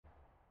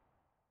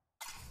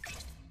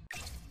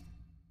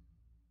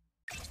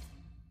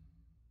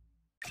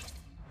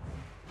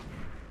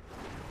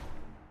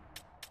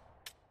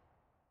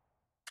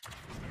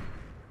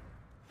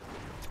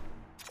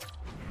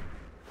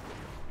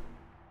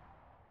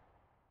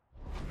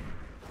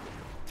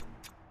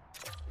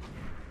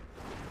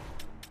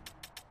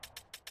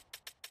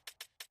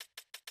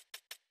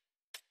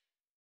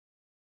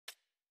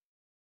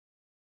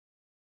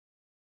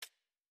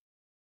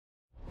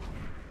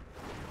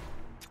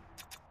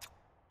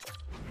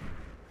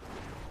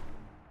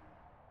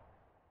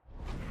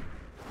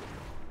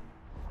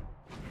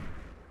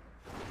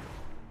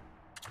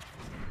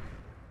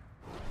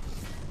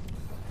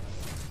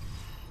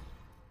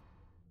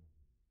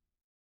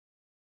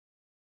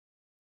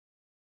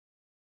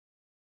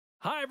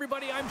Hi,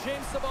 everybody. I'm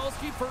James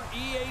Cebulski for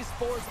EA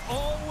Sports.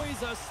 Always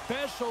a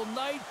special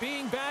night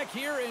being back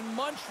here in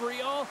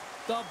Montreal.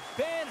 The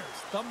banners,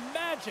 the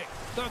magic,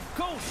 the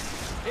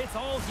ghosts, it's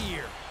all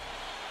here.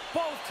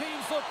 Both teams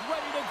look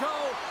ready to go,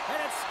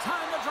 and it's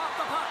time to drop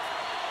the puck.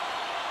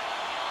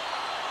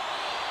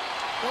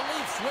 The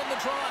Leafs win the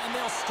draw, and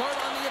they'll start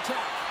on the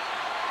attack.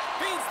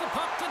 Feeds the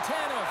puck to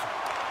Tanev.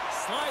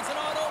 Slides it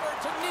on over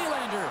to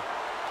Nylander.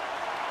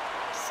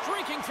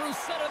 Streaking through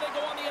center, they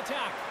go on the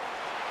attack.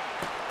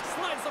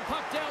 Slides the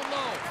puck down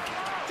low.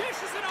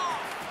 Dishes it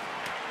off.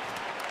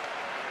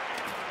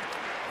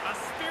 A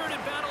spirited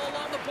battle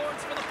along the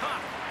boards for the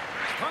puck.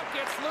 Puck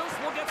gets loose.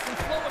 We'll get some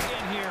flow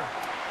again here.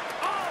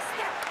 Oh,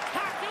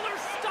 spectacular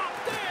stop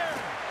there.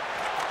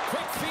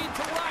 Quick feed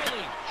to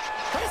Riley.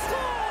 They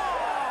score!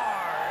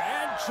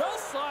 And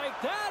just like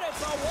that,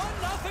 it's a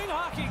 1-0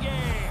 hockey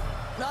game.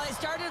 Well, it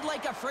started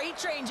like a freight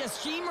train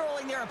just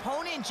steamrolling their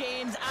opponent,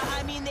 James.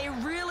 I mean, they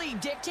really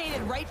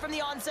dictated right from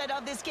the onset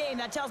of this game.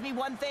 That tells me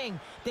one thing.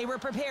 They were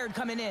prepared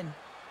coming in.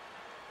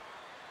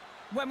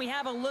 When we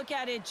have a look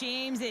at it,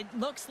 James, it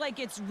looks like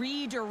it's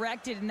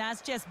redirected, and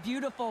that's just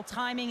beautiful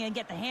timing and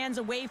get the hands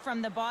away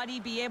from the body,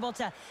 be able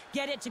to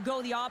get it to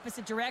go the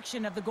opposite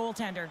direction of the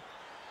goaltender.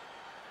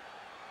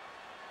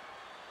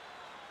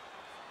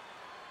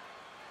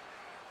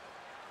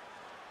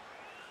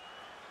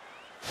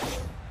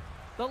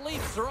 The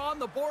Leafs are on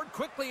the board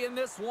quickly in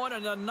this one,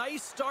 and a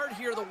nice start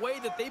here, the way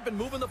that they've been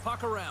moving the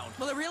puck around.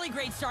 Well, a really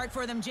great start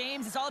for them,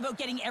 James. It's all about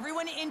getting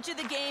everyone into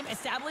the game,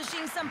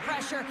 establishing some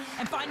pressure,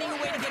 and finding a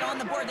way to get on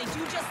the board. They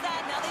do just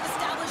that. Now they've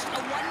established a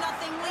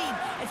 1-0 lead.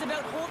 It's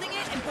about holding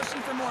it and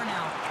pushing for more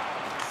now.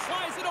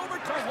 Slides it over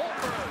to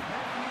Holmberg.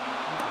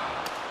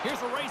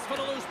 Here's a race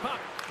for the loose puck.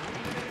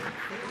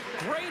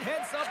 Great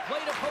heads-up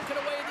play to poke it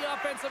away in the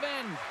offensive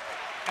end.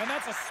 And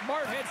that's a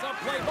smart heads-up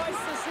play by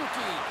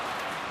Suzuki.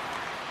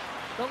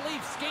 The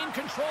Leafs gain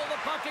control of the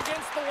puck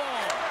against the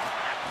wall.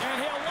 And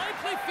he'll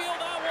likely feel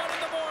that one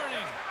in the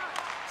morning.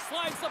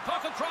 Slides the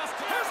puck across.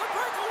 Here's a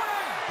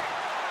breakaway!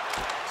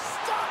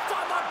 Stopped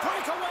on the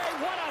breakaway.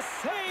 What a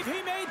save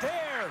he made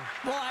there.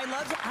 Well, I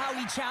loved how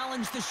he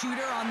challenged the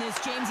shooter on this,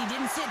 James. He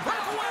didn't sit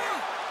back. Breakaway!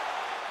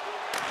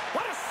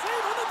 What a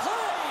save on the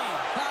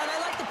play! And I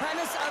like the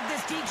premise of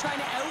this D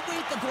trying to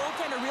outweight the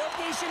goaltender. Real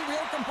patient,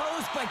 real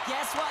composed. But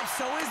guess what?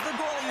 So is the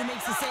goalie who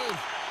makes the save.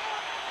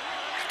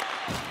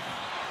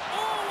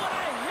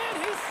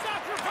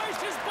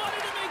 His body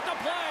to make the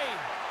play.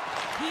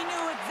 He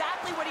knew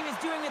exactly what he was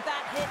doing with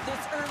that hit this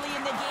early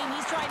in the game.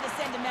 He's trying to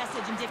send a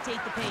message and dictate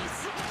the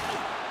pace.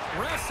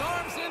 Ref's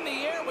arms in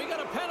the air. We got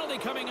a penalty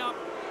coming up.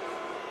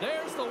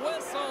 There's the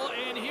whistle,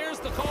 and here's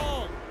the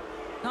call.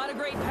 Not a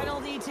great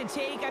penalty to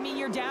take. I mean,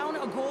 you're down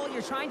a goal.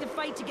 You're trying to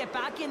fight to get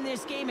back in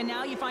this game, and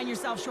now you find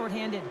yourself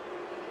shorthanded.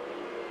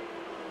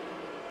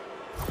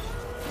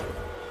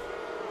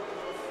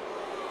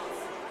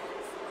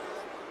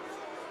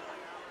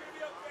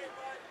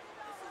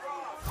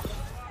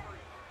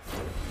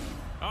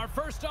 Our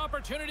first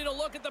opportunity to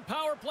look at the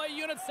power play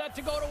unit set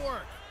to go to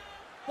work.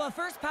 Well,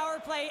 first power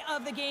play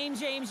of the game,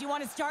 James. You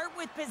want to start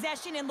with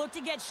possession and look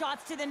to get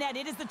shots to the net.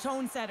 It is the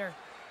tone setter.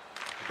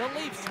 The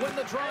Leafs win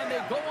the draw, and they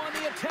go on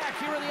the attack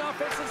here in the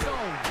offensive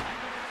zone.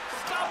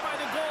 Stopped by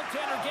the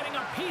goaltender, getting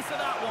a piece of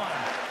that one.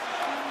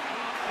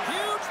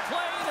 Huge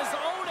play in his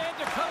own end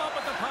to come up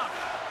with the puck.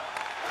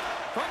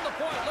 From the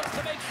point, looks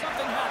to make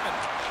something happen.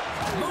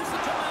 Moves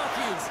it to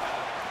Matthews.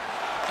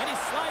 And he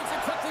slides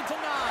it quickly to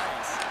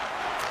Nyes.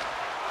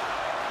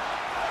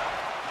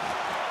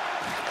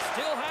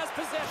 Still has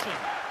possession.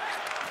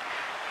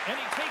 And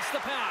he takes the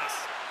pass.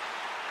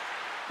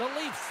 The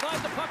Leafs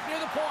slide the puck near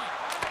the point.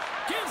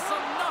 Gives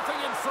them nothing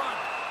in front.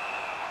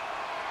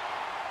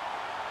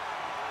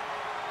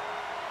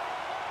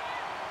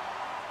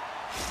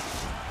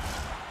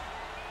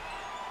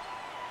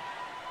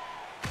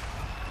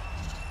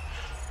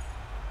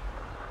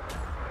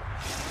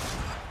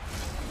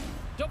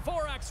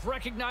 Dvorak's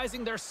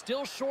recognizing they're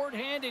still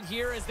short-handed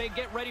here as they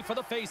get ready for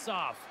the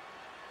face-off.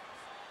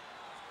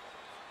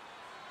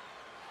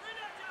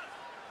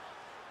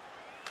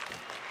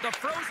 The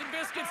frozen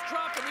biscuits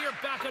drop, and we are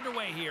back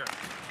underway here.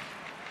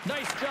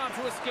 Nice job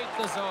to escape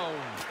the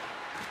zone.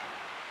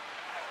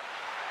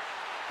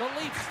 The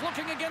Leafs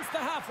looking against the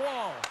half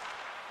wall.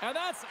 And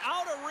that's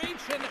out of reach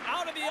and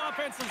out of the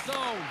offensive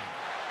zone.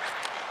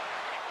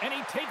 And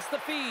he takes the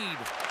feed.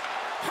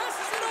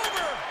 Passes it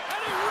over,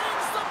 and he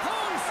rings the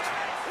post.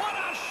 What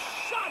a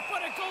shot,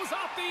 but it goes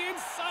off the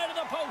inside of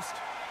the post.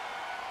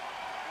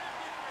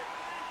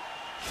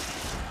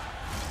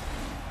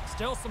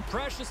 Still some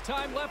precious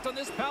time left on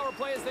this power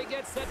play as they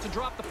get set to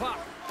drop the puck.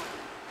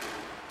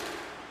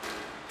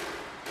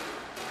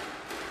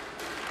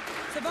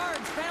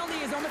 Savard's penalty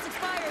is almost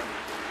expired.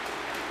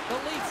 The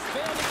Leafs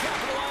fail to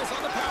capitalize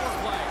on the power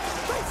play.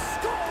 They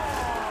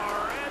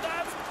score! And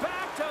that's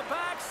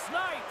back-to-back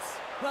snipes.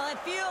 Well, it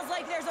feels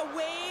like there's a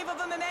wave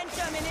of a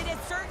momentum, and it has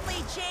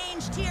certainly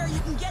changed here. You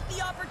can get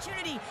the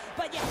opportunity,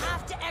 but you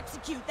have to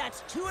execute.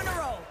 That's 2 in a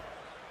row.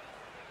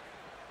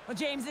 Well,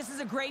 James, this is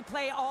a great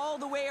play all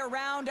the way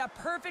around. A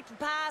perfect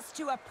pass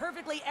to a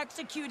perfectly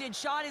executed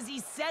shot as he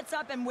sets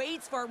up and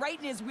waits for it right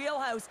in his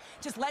wheelhouse.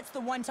 Just lets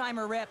the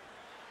one-timer rip.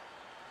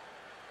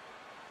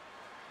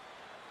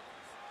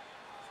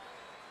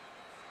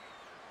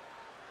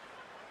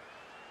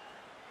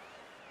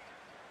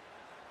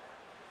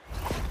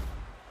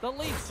 The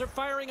Leafs are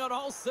firing on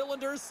all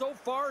cylinders so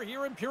far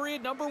here in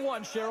period number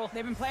 1, Cheryl.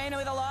 They've been playing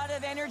with a lot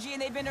of energy,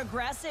 and they've been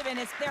aggressive, and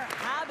it's their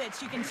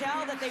habits. You can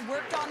tell that they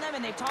worked on them,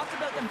 and they've talked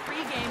about them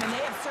pregame, and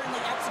they have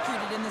certainly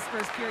executed in this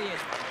first period.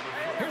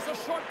 Here's a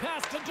short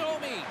pass to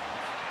Domi.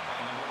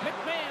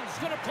 McMahon's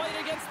going to play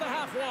it against the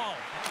half wall.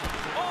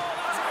 Oh,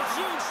 that's a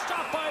huge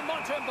stop by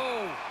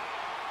Montembeault.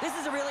 This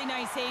is a really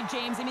nice save,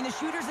 James. I mean, the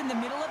shooter's in the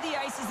middle of the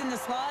ice. He's in the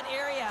slot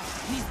area.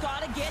 He's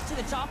got to get to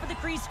the top of the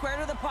crease, square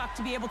to the puck,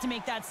 to be able to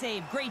make that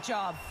save. Great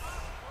job.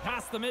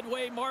 Past the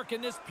midway mark in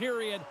this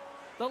period.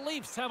 The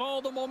Leafs have all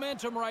the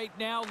momentum right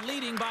now,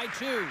 leading by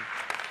 2.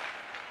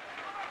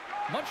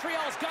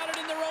 Montreal's got it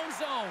in their own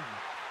zone.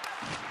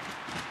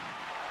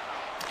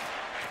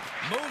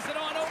 Moves it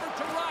on over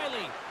to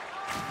Riley.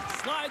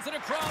 Slides it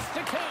across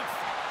to Kemp.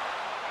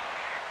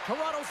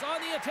 Toronto's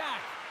on the attack.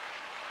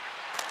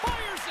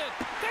 Fires it!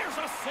 There's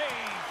a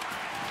save!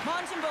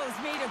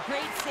 Montembeault's made a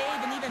great save,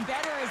 and even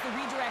better is the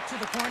redirect to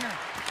the corner.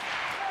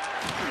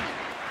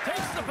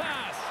 Takes the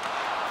pass.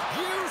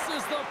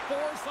 Uses the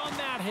force on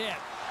that hit.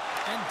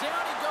 And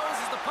down he goes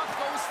as the puck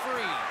goes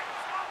free.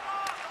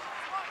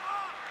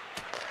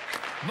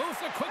 Moves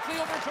it quickly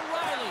over to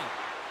Riley.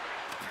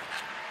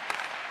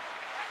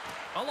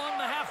 Along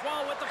the half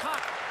wall with the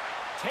puck.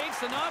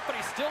 Takes enough, but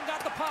he's still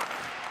got the puck.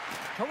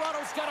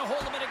 Toronto's got a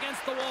hold of it against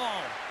the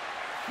wall.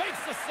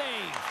 Makes the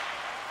save.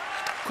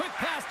 Quick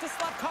pass to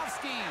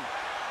Slavkovsky.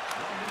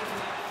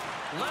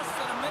 Less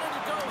than a minute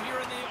to go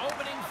here in the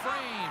opening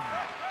frame.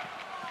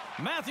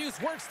 Matthews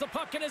works the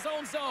puck in his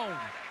own zone.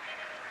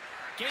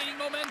 Gaining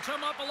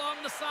momentum up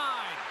along the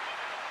side.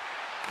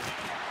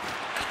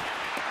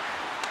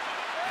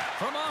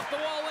 From off the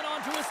wall and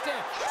onto his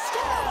stick.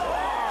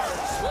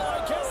 Scores! Well,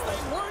 I guess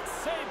they weren't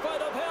saved by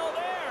the bell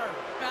there.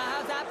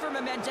 How's that for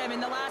momentum? In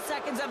the last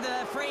seconds of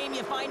the frame,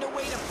 you find a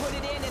way to put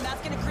it in, and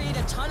that's going to create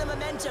a ton of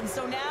momentum.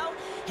 So now,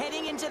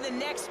 heading into the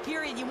next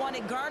period, you want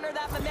to garner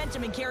that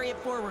momentum and carry it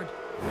forward.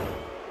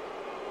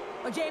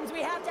 Well, James,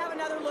 we have to have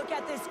another look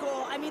at this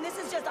goal. I mean, this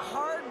is just a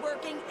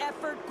hard-working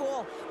effort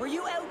goal where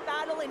you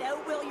out-battle and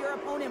out-will your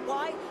opponent.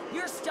 Why?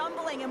 You're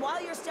stumbling, and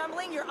while you're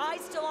stumbling, your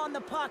eye's still on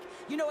the puck.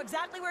 You know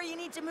exactly where you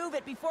need to move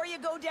it before you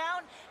go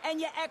down, and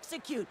you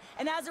execute.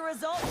 And as a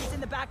result, it's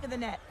in the back of the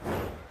net.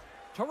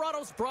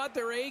 Toronto's brought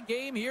their A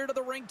game here to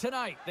the rink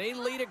tonight. They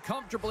lead it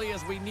comfortably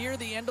as we near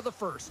the end of the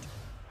first.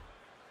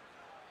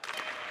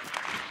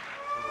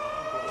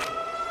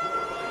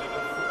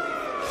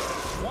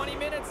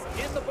 Minutes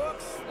in the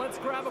books. Let's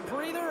grab a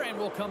breather and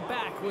we'll come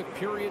back with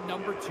period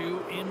number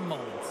 2 in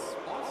moments.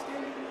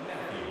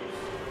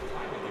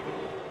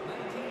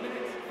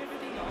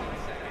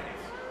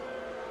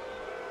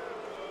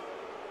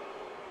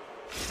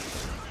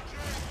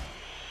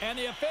 And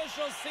the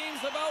official seems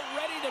about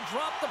ready to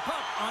drop the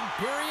puck on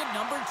period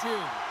number 2.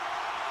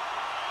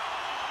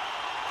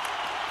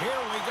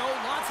 Here we go.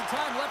 Lots of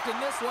time left in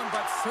this one,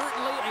 but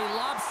certainly a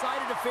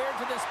lopsided affair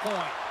to this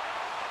point.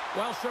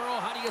 Well, Cheryl,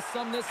 how do you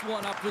sum this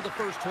one up through the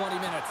first 20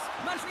 minutes?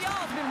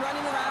 Montreal's been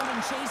running around and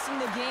chasing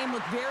the game,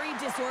 look very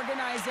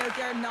disorganized out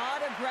there,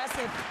 not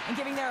aggressive, and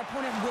giving their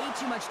opponent way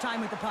too much time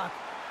with the puck.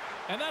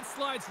 And that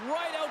slides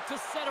right out to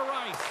center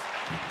ice.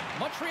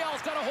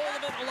 Montreal's got a hold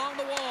of it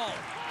along the wall.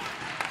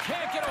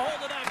 Can't get a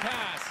hold of that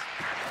pass.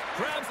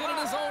 Grabs it in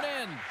his own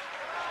end.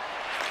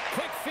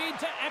 Quick feed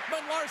to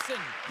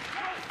Ekman-Larsson.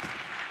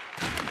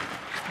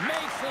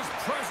 Makes his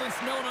presence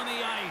known on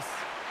the ice.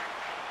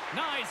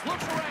 Nice,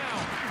 looks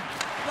around.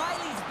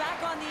 Riley's back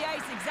on the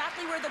ice,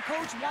 exactly where the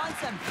coach wants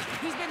him.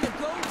 He's been the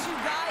go-to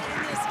guy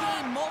in this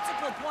game,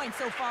 multiple points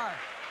so far.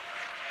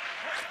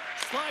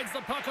 Slides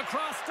the puck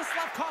across to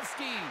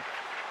Slavkovsky.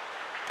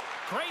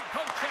 Great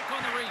poke check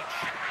on the reach.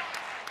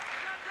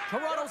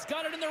 Toronto's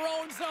got it in their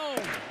own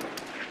zone.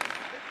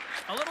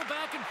 A little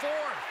back and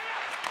forth.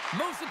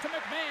 Moves it to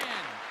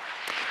McMahon.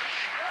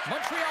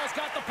 Montreal's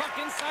got the puck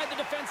inside the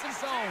defensive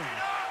zone.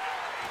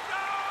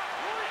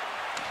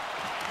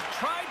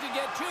 Tried to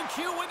get too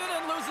cute with it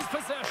and loses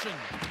possession.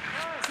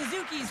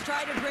 Suzuki's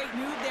tried a great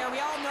move there. We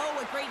all know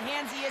what great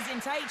hands he is in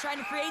tight, trying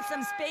to create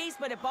some space,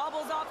 but it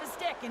bobbles off his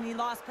stick, and he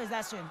lost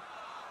possession.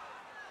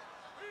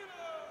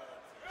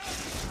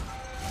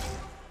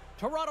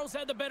 Toronto's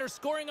had the better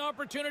scoring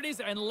opportunities,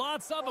 and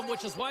lots of them,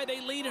 which is why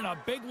they lead in a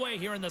big way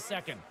here in the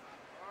second.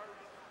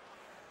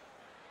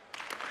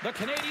 The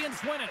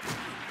Canadiens win it.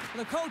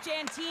 The coach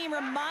and team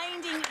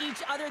reminding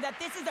each other that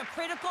this is a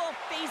critical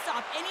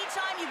face-off.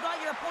 Anytime you've got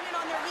your opponent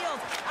on their heels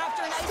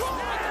after an icing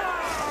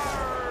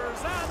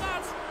Scores! And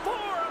that's 4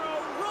 in a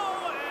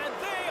row, and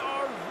they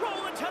are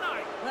rolling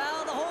tonight.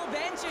 Well, the whole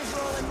bench is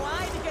rolling.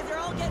 Why? Because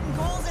they're all getting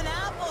goals and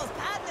apples.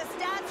 Pad the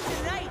stats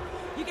tonight.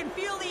 You can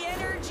feel the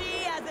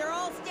energy as they're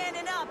all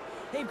standing up.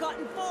 They've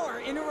gotten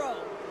 4 in a row.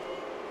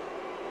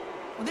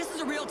 Well, this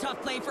is a real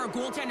tough play for a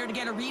goaltender to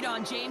get a read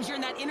on, James. You're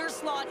in that inner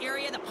slot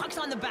area. The puck's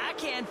on the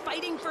backhand,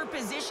 fighting for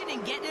position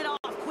and getting it off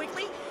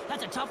quickly.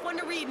 That's a tough one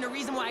to read, and a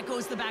reason why it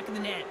goes to the back of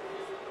the net.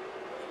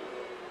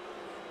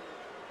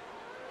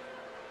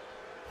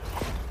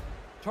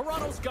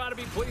 Toronto's got to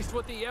be pleased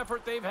with the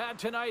effort they've had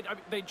tonight. I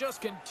mean, they just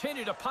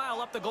continue to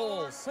pile up the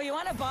goals. Well, you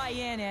want to buy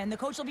in, and the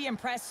coach will be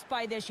impressed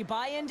by this. You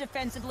buy in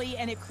defensively,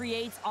 and it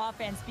creates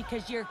offense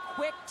because you're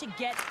quick to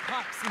get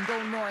pucks and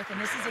go north,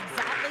 and this is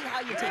exactly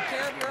how you take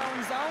care of your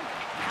own zone.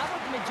 How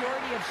about the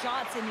majority of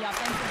shots in the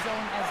offensive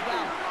zone as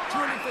well?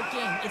 200-foot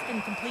game. It's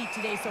been complete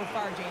today so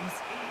far, James.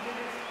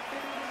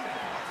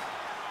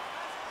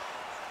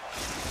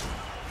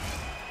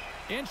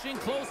 Inching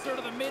closer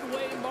to the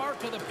midway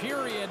mark of the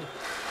period.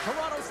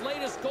 Toronto's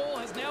latest goal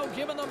has now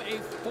given them a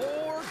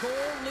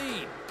 4-goal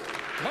lead.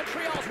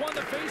 Montreal's won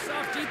the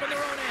faceoff deep in their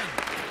own end.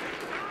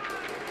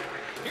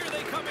 Here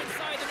they come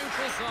inside the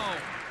neutral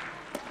zone.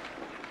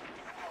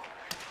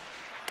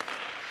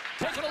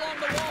 Taken along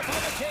the wall by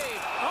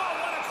McCabe. Oh,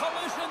 what a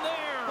collision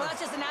there. Well,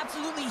 that's just an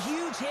absolutely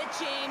huge hit,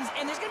 James.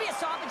 And there's going to be a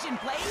stoppage in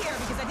play here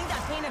because I think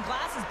that pane of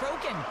glass is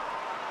broken.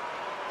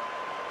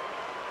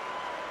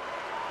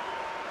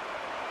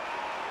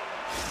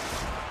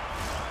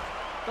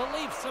 The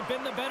Leafs have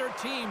been the better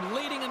team,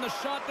 leading in the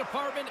shot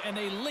department, and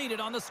they lead it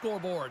on the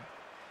scoreboard.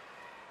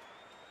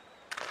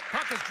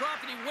 Puck is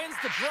dropped, and he wins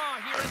the draw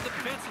here in the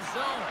defensive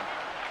zone.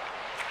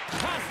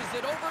 Passes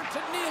it over to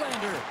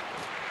Nylander.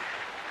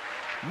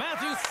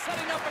 Matthews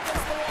setting up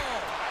against the wall.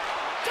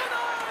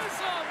 Denies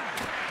him!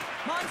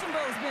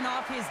 Montembeau's been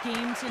off his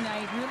game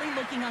tonight, really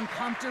looking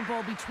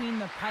uncomfortable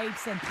between the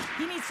pipes, and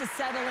he needs to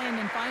settle in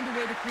and find a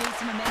way to create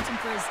some momentum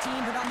for his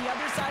team. But on the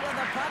other side of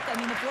the puck, I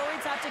mean, the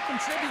Florids have to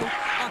contribute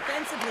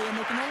offensively, and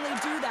they can only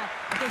do that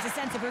if there's a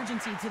sense of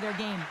urgency to their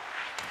game.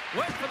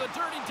 Went for the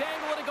dirty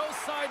dangle, and it goes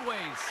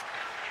sideways.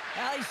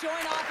 Well, he's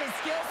showing off his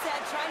skill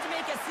set, trying to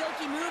make a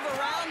silky move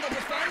around the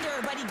defender,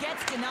 but he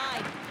gets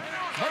denied.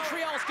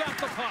 Montreal's got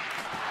the puck.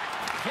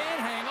 Can't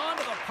hang on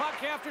to the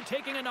puck after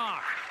taking a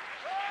knock.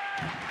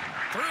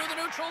 Through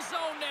the neutral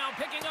zone now,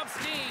 picking up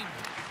steam.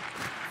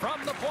 From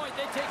the point,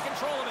 they take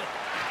control of it.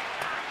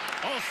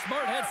 Oh,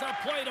 smart heads-up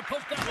play to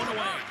put that one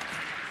away.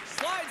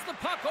 Slides the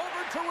puck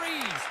over to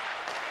Reeves.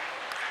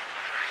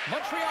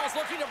 Montreal's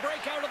looking to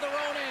break out of their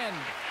own end.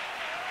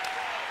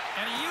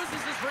 And he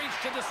uses his reach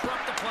to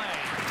disrupt the play.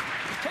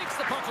 Takes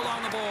the puck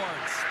along the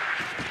boards.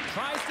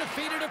 Tries to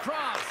feed it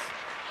across.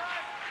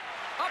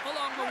 Up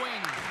along the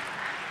wing.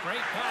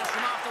 Great pass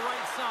from off the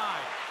right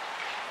side.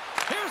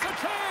 Here's a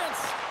chance.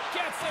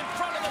 Gets in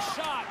front of the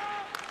shot.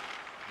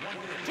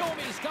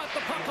 Domi's got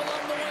the puck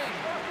along the wing.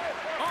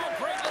 Oh,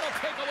 great little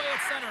takeaway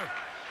at center.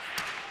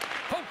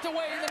 Poked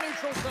away in the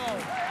neutral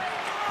zone.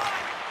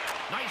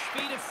 Nice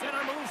feed at center.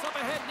 Moves up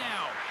ahead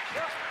now.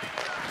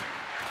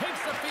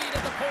 Takes the feed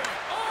at the point.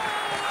 Oh,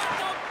 at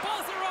the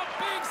buzzer, a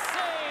big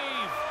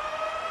save.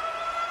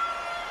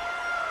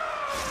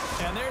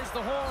 And there's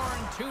the horn.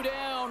 2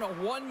 down,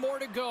 1 more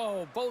to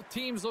go. Both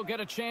teams will get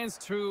a chance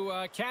to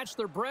catch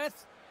their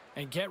breath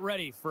and get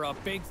ready for a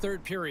big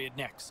third period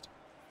next.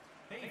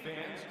 Hey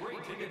fans,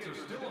 great tickets are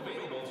still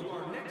available to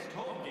our next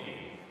home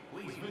game.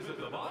 Please visit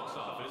the box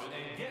office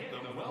and get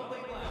them while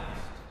they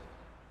last.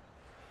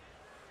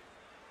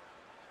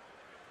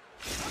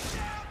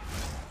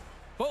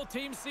 Both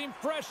teams seem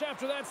fresh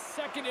after that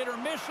second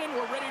intermission.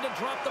 We're ready to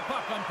drop the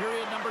puck on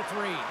period number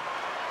 3.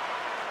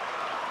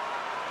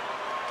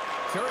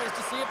 Curious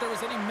to see if there was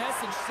any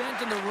message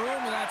sent in the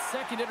room in that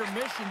second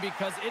intermission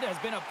because it has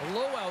been a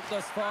blowout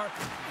thus far.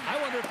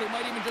 I wonder if they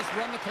might even just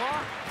run the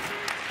clock.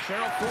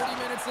 Cheryl, 40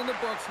 minutes in the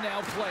books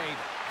now played.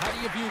 How do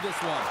you view this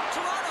one?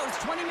 Toronto's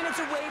 20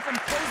 minutes away from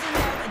closing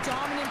out a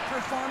dominant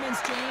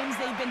performance, James.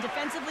 They've been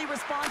defensively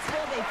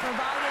responsible. They've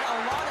provided a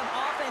lot of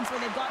offense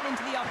where they've gotten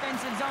into the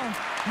offensive zone.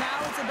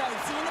 Now it's about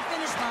seeing the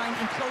finish line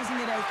and closing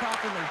it out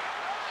properly.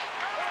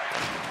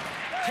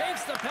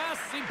 Takes the pass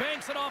as he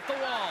banks it off the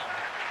wall.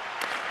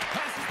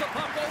 Passes the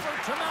puck over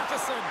to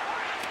Matheson.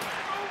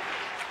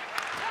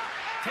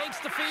 Takes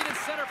the feed at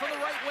center from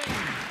the right wing.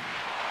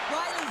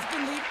 Riley's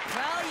been lead.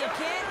 Well, you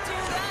can't do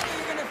that or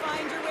you're going to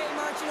find your way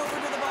marching over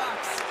to the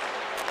box.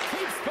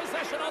 Keeps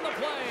possession on the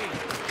play.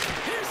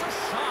 Here's a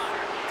shot.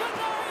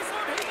 Denies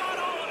him. He got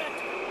all of it.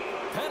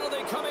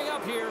 Penalty coming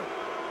up here.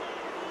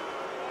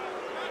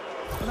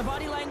 Well, the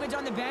body language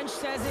on the bench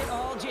says it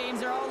all,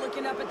 James. They're all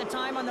looking up at the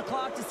time on the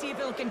clock to see if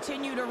it'll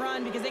continue to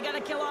run because they got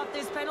to kill off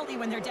this penalty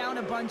when they're down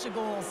a bunch of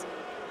goals.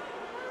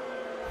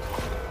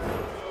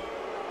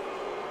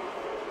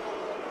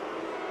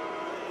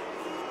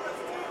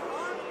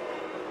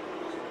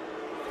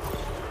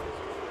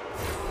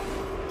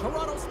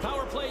 Toronto's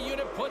power play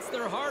unit puts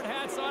their hard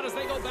hats on as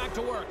they go back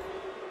to work.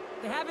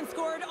 They haven't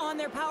scored on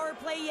their power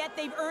play yet.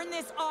 They've earned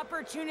this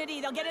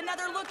opportunity. They'll get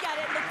another look at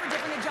it, look for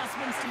different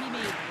adjustments to be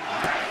made.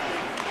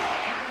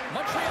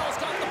 Montreal's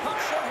got the puck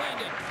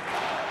shorthanded.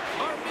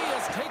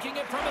 Armia's taking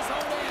it from his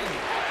own end.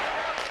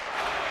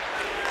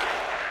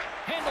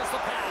 Handles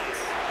the pass.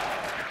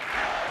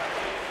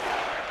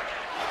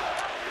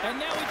 And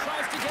now he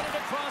tries to get it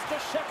across to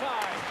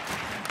Shekai.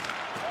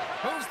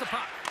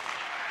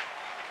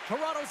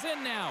 Toronto's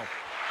in now.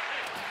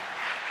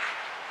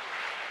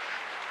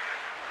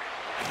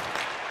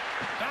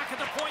 Back at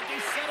the point, they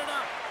set it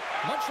up.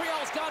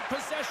 Montreal's got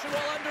possession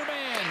while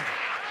undermanned.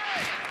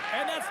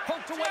 And that's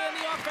poked away in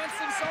the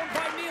offensive zone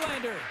by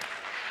Nylander.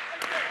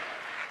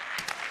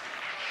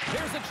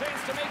 Here's a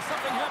chance to make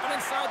something happen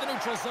inside the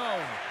neutral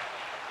zone.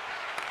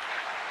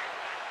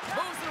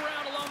 Moves it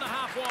around along the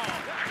half wall.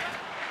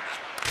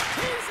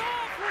 He's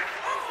off!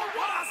 Oh,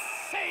 what a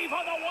save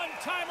on the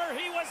one-timer.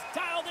 He was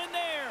dialed in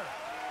there.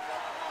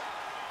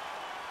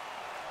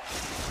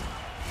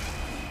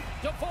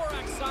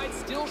 Dvorak's side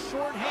still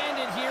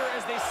short-handed here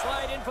as they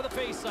slide in for the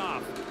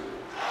face-off.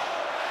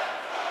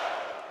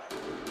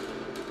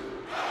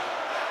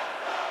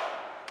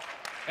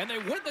 And they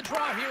win the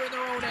draw here in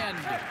their own end.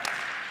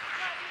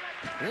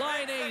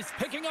 Line A's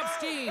picking up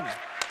steam.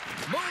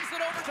 Moves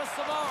it over to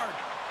Savard.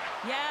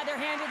 Yeah,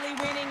 they're handedly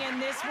winning in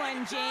this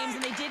one, James,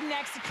 and they didn't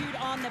execute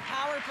on the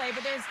power play,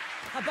 but there's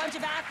a bunch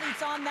of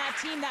athletes on that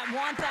team that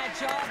want that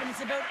job, and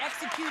it's about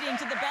executing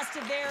to the best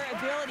of their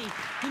ability.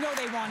 You know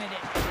they wanted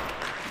it.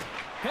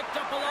 Picked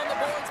up along the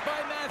boards by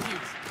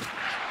Matthews.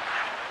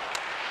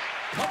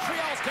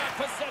 Montreal's got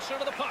possession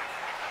of the puck.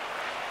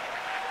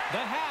 The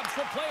Habs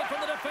will play it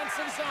from the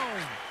defensive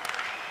zone.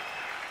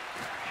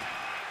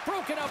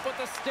 Broken up with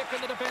the stick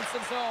in the defensive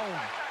zone.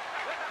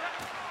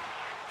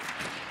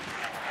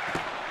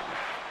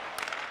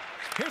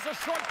 Here's a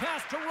short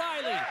pass to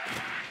Riley.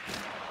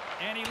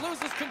 And he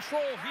loses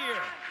control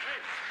here.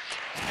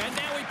 And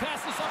now he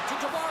passes up to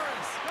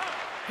Tavares.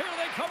 Here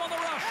they come on the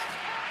rush.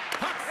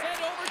 Puck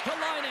sent over to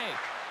Laine.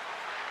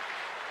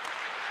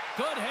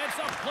 Good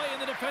heads-up play in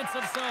the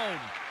defensive zone.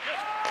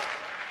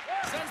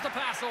 Sends the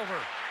pass over.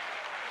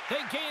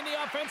 They gain the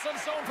offensive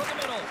zone from the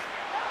middle.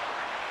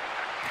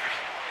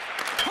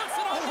 Puts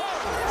it away.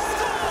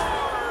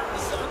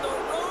 Scores! And the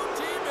road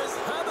team is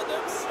having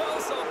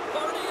themselves a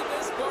party in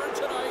this bar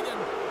tonight.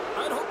 And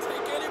I don't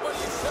think anybody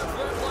except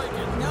them like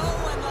it. No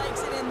one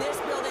likes it in this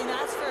building,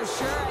 that's for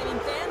sure. I mean,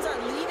 fans are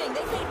leaving.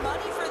 They paid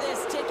money for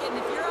this ticket. And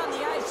if you're on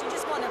the ice, you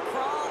just want to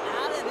crawl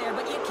out of there.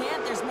 But you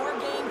can't. There's more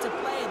game to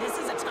play. This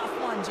is a tough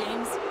one,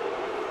 James.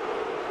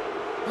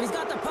 He's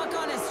got the puck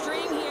on a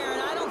string here, and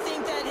I don't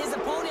think that his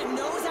opponent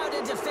knows how to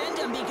defend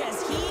him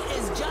because he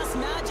is just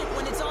magic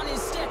when it's on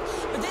his stick.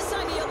 But this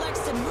time he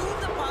elects to move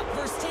the puck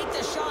versus take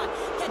the shot.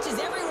 Catches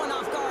everyone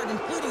off guard,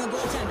 including a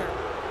goaltender.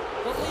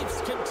 The Leafs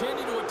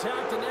continue to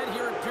attack the net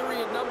here in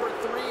period number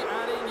 3,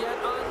 adding yet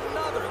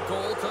another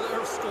goal to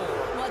their score.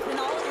 Well, it's been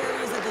all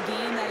areas of the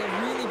game that have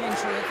really been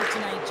terrific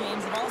tonight,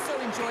 James. I've also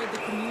enjoyed the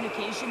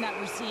communication that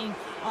we're seeing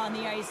on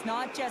the ice,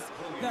 not just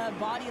the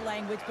body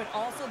language, but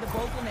also the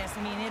vocalness.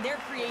 I mean, they're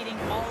creating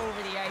all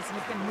over the ice, and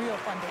it's been real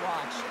fun to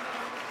watch.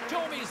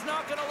 Domi's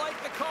not going to like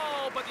the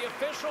call, but the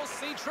officials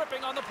see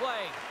tripping on the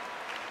play.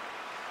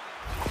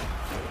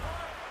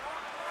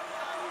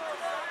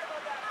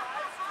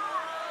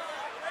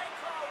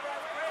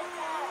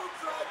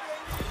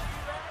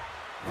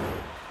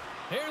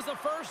 Here's the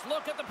first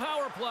look at the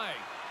power play.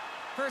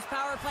 First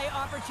power play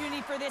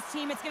opportunity for this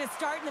team. It's going to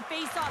start in the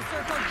face-off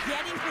circle,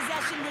 getting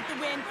possession with the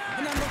win,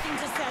 and then looking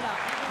to set up.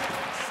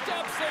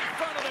 Steps in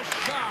front of the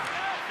shot.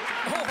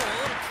 Oh, a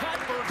little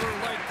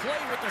Katberger-like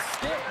play with the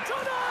stick.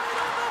 Denied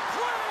on the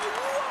play.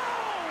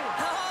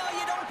 Whoa! Oh,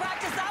 you don't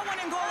practice that one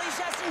in goalie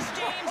sessions,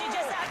 James. You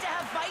just have to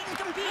have fight and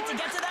compete to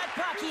get to that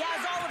puck. He has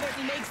all of it,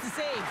 and he makes the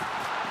save.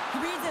 He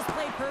reads this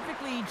play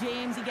perfectly,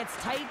 James. He gets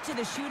tight to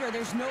the shooter.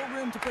 There's no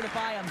room to put it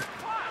by him.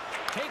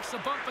 Takes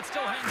a bump, but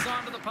still hangs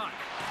on to the puck.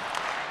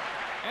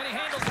 And he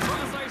handles the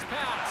cross-ice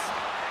pass.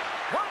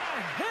 What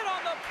a hit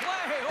on the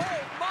play! Oh,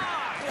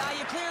 my! Yeah,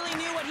 you clearly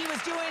knew what he was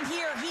doing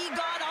here. He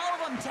got all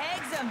of them,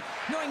 tags them,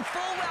 knowing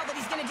full well that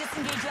he's going to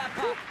disengage that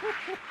puck.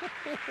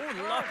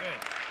 Love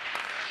it.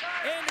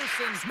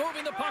 Anderson's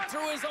moving the puck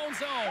through his own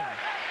zone.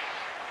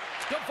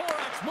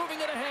 Dvorak's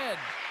moving it ahead.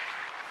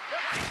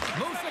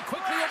 Moves it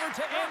quickly over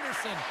to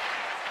Anderson.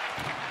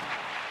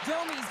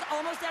 Domi's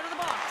almost out of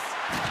the box.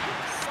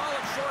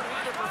 Solid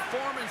short-handed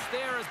performance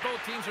there as both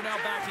teams are now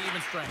back to even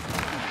strength.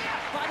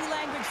 Body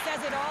language says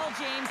it all,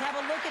 James. Have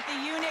a look at the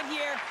unit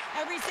here.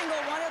 Every single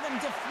one of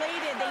them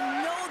deflated. They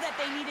know that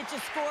they needed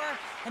to score,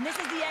 and this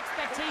is the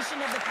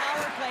expectation of the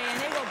power play, and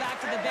they go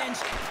back to the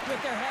bench with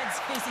their heads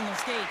facing their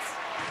skates.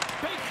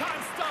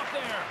 Big-time stop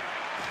there.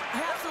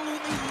 I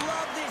absolutely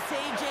love this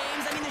save,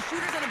 James. I mean, the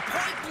shooter's at a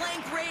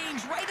point-blank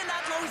range, right in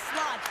that low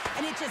slot,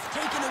 and it's just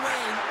taken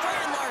away.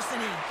 Grand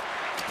larceny.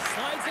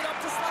 Slides it up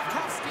to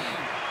Slavkovsky.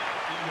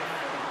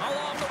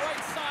 Along the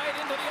right side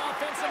into the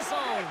offensive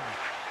zone.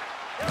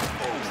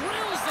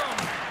 Drills him.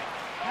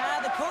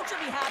 The coach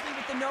will be happy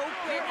with the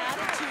no-quit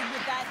attitude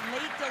with that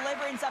late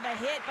deliverance of a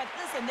hit. But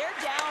listen, they're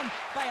down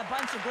by a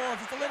bunch of goals.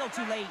 It's a little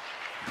too late.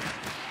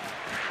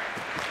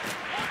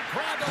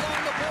 Grabbed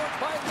along the board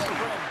by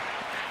Lindgren.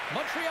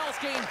 Montreal's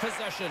gained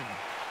possession.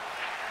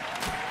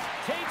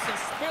 Takes a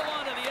spill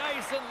onto the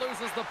ice and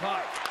loses the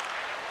puck.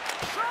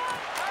 Shot!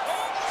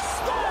 Oh,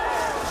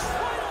 scores!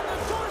 Right on the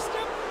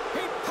doorstep.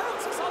 He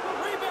pounces on the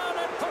rebound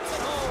and puts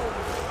it home.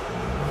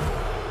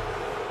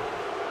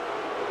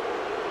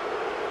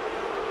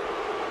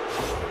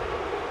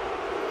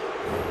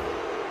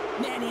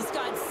 Man, he's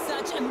got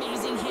such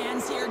amazing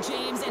hands here,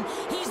 James, and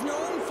he's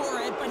known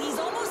for it, but he's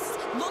almost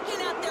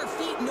looking at their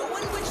feet,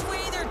 knowing which way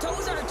their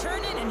toes are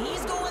turning, and he's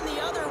going the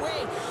other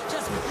way.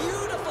 Just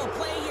beautiful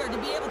play here to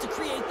be able to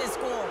create this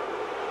goal.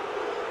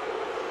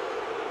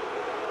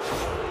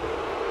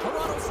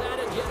 Toronto's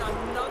added yet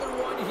another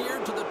one here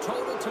to the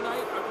total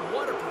tonight.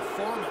 What a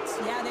performance.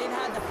 Yeah, they've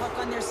had the puck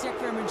on their stick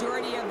for a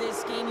majority of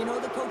this game. You know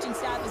the coaching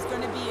staff is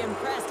going to be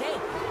impressed. Hey,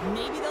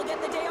 maybe they'll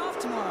get the day off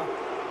tomorrow.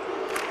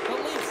 The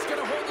Leafs going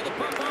to hold the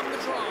puck off the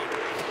draw.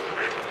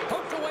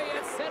 Poked away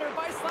at center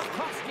by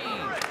Slafkovsky.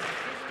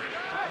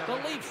 The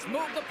Leafs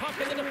move the puck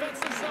in the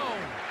defensive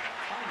zone.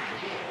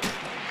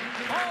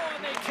 Oh,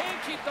 and they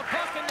can't keep the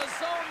puck in the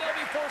zone. They'll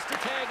be forced to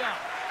tag up.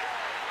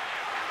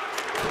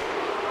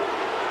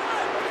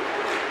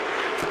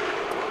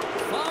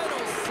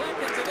 Final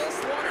seconds of this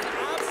one, an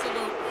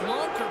absolute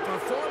clunker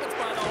performance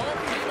by the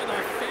home team, and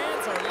the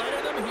fans are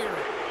letting them hear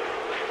it.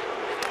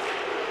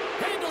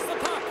 Handles the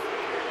puck.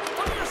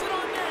 Fires it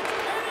on net,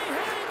 and he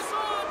hangs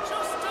on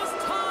just as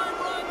time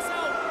runs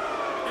out.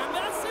 And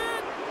that's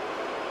it.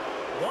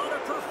 What a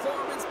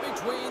performance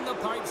between the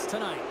pipes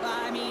tonight.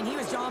 I mean, he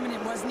was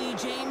dominant, wasn't he,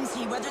 James?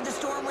 He weathered the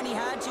storm when he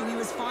had to. He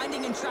was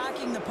finding and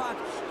tracking the puck.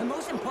 But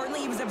most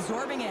importantly, he was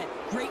absorbing it.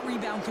 Great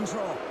rebound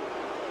control.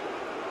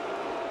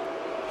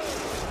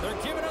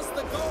 They're giving us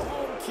the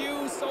go-home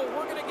cue, so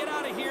we're going to get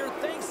out of here.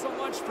 Thanks so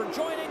much for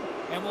joining,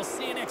 and we'll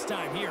see you next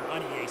time here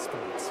on EA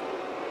Sports.